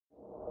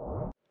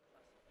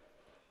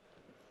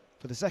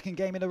For the second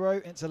game in a row,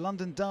 it's a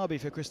London derby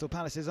for Crystal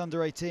Palace's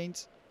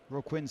under-18s.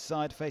 Roy Quinn's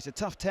side face a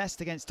tough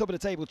test against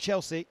top-of-the-table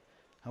Chelsea.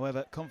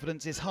 However,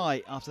 confidence is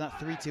high after that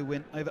 3-2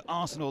 win over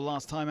Arsenal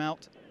last time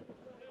out.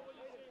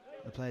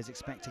 The players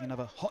expecting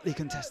another hotly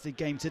contested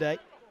game today.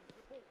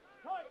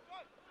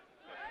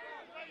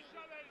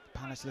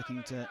 Palace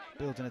looking to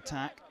build an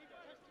attack.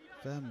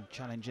 Firm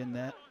challenge in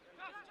there.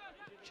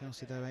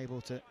 Chelsea, though,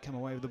 able to come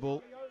away with the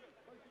ball.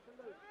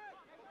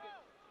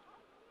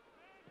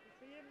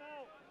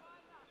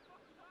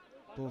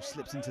 Ball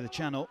slips into the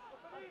channel.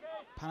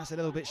 Palace a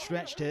little bit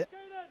stretched here.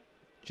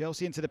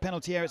 Chelsea into the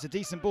penalty area. It's a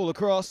decent ball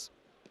across.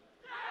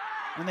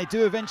 And they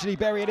do eventually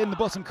bury it in the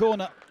bottom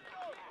corner.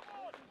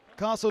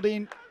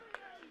 Castledine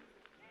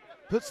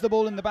puts the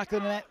ball in the back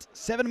of the net.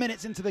 7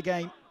 minutes into the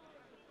game.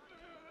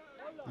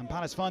 And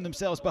Palace find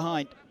themselves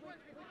behind.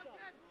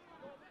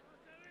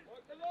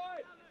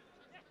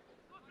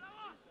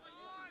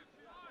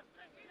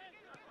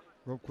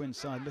 Rob Quinn's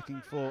side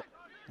looking for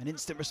an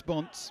instant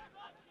response.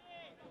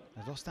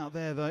 They've lost out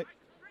there though.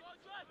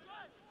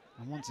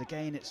 And once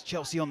again it's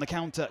Chelsea on the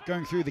counter,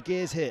 going through the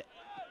gears here.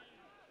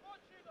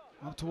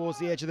 Up towards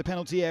the edge of the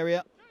penalty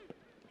area.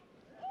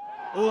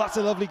 Oh, that's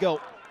a lovely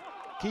goal.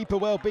 Keeper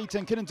well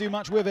beaten, couldn't do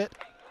much with it.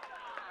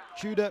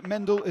 Tudor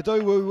Mendel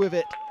Idowu with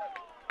it.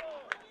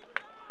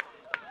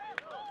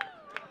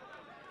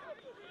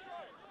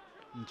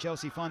 And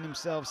Chelsea find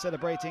themselves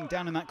celebrating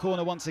down in that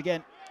corner once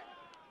again.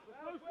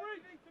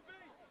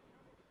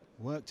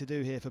 Work to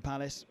do here for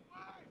Palace.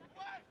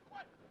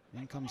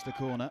 In comes the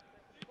corner.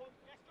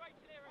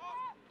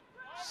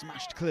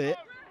 Smashed clear.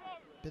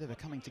 Bit of a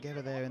coming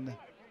together there in the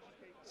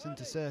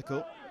centre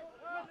circle.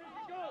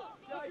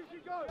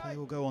 Play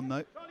will go on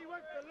though.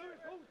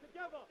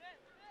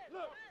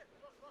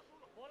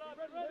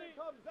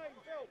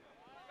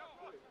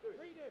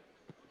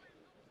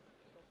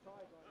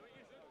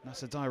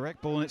 That's a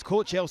direct ball and it's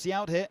caught Chelsea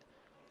out here.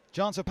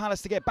 Chance for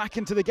Palace to get back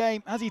into the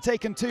game. Has he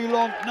taken too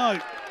long? No.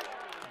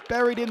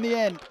 Buried in the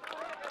end.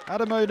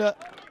 Ademola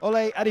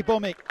Ole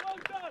Adibomi.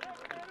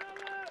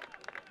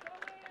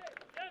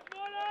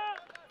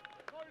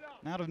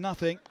 Out of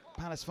nothing,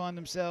 Palace find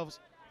themselves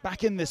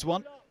back in this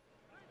one.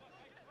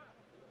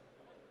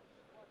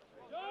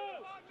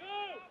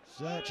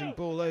 Searching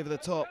ball over the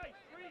top.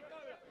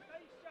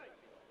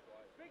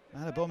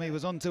 Adibomi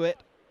was onto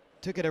it.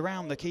 Took it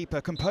around the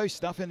keeper. Composed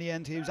stuff in the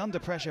end. He was under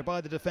pressure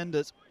by the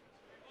defenders.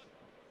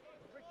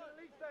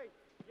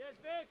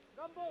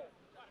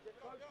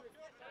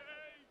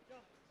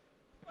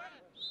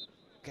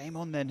 Game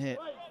on then here.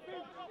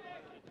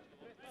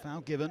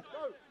 Foul given.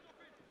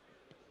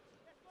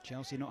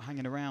 Chelsea not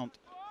hanging around.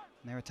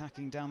 And they're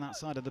attacking down that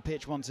side of the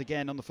pitch once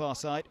again on the far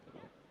side.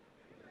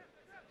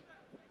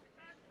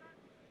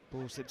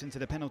 Ball slipped into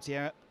the penalty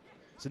area.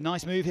 It's a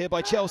nice move here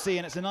by Chelsea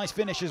and it's a nice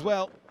finish as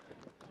well.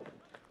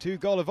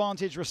 2-goal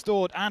advantage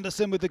restored.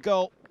 Anderson with the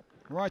goal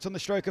right on the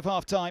stroke of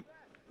half-time.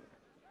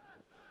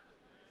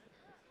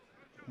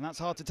 And that's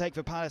hard to take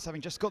for Palace,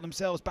 having just got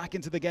themselves back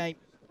into the game.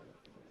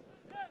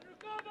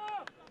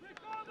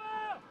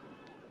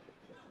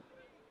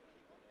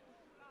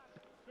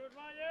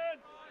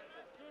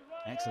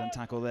 Excellent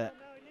tackle there.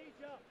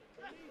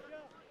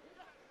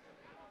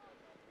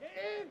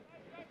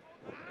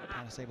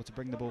 Palace able to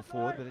bring the ball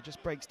forward, but it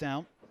just breaks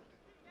down.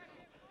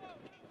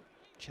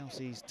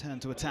 Chelsea's turn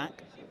to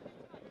attack.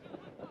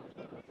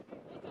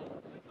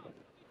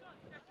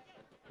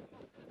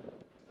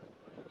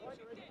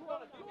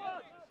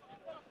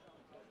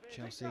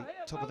 Chelsea,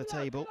 top of the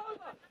table,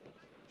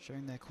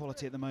 showing their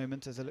quality at the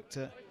moment as they look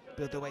to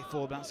build their way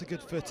forward. But that's a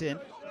good foot in.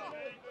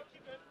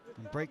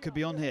 And break could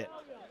be on here.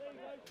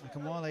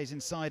 Akinwale's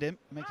inside him,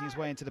 making his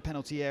way into the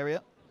penalty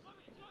area.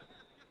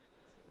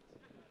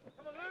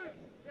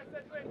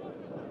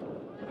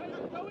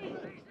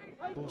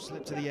 Ball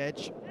slipped to the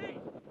edge.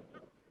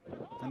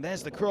 And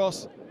there's the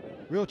cross.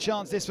 Real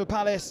chance this for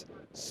Palace.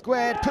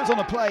 Squared, puts on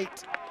a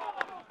plate.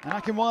 And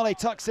Akinwale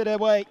tucks it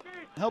away,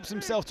 helps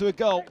himself to a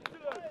goal.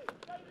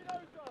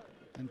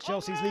 And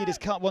Chelsea's lead is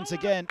cut once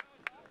again.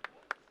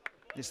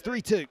 It's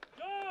 3-2.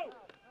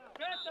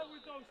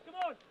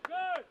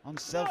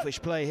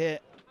 Unselfish play here.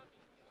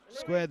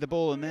 Squared the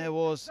ball and there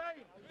was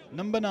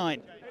number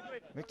 9,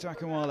 Victor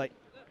Akinwale.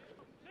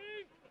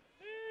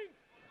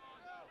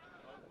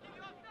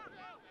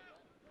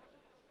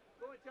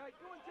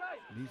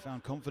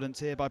 Newfound confidence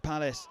here by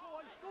Palace.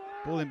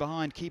 Ball in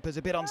behind, keeper's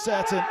a bit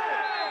uncertain.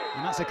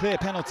 And that's a clear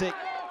penalty.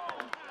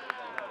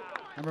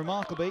 And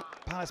remarkably,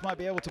 Palace might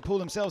be able to pull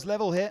themselves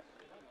level here.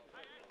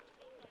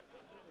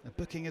 A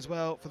booking as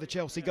well for the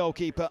Chelsea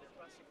goalkeeper.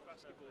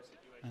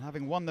 And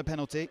having won the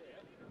penalty,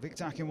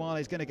 Victor Akinwale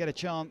is going to get a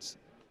chance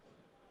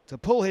to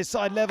pull his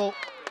side level.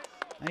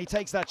 And he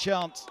takes that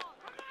chance.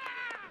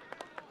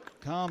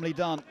 Calmly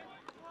done.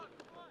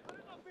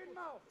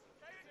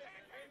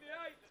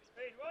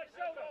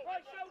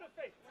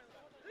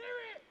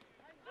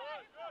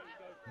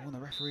 Oh, and the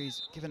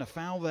referee's given a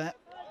foul there.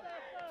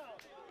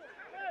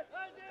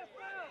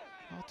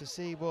 Hard to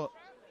see what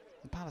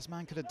the Palace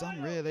man could have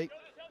done, really.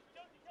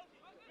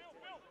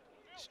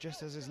 It's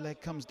just as his leg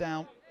comes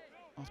down.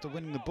 after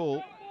winning the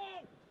ball.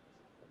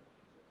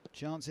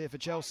 Chance here for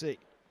Chelsea.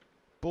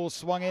 Ball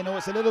swung in. Oh,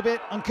 it's a little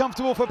bit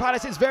uncomfortable for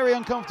Palace. It's very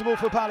uncomfortable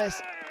for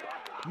Palace.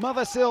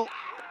 Mothersill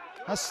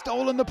has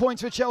stolen the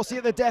points for Chelsea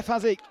at the death,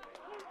 has he?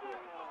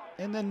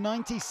 In the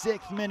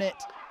 96th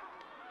minute.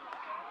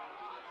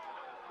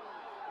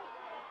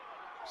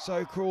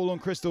 So cruel on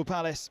Crystal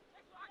Palace.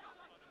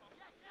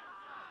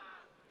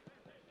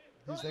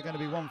 Is there going to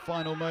be one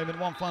final moment,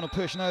 one final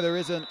push? No, there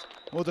isn't.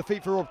 Or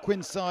defeat for Rob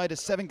Quinn's side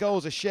as 7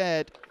 goals are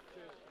shared.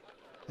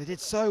 They did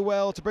so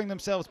well to bring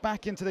themselves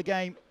back into the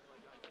game.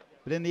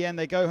 But in the end,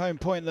 they go home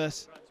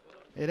pointless.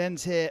 It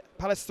ends here.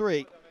 Palace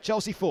 3,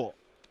 Chelsea 4.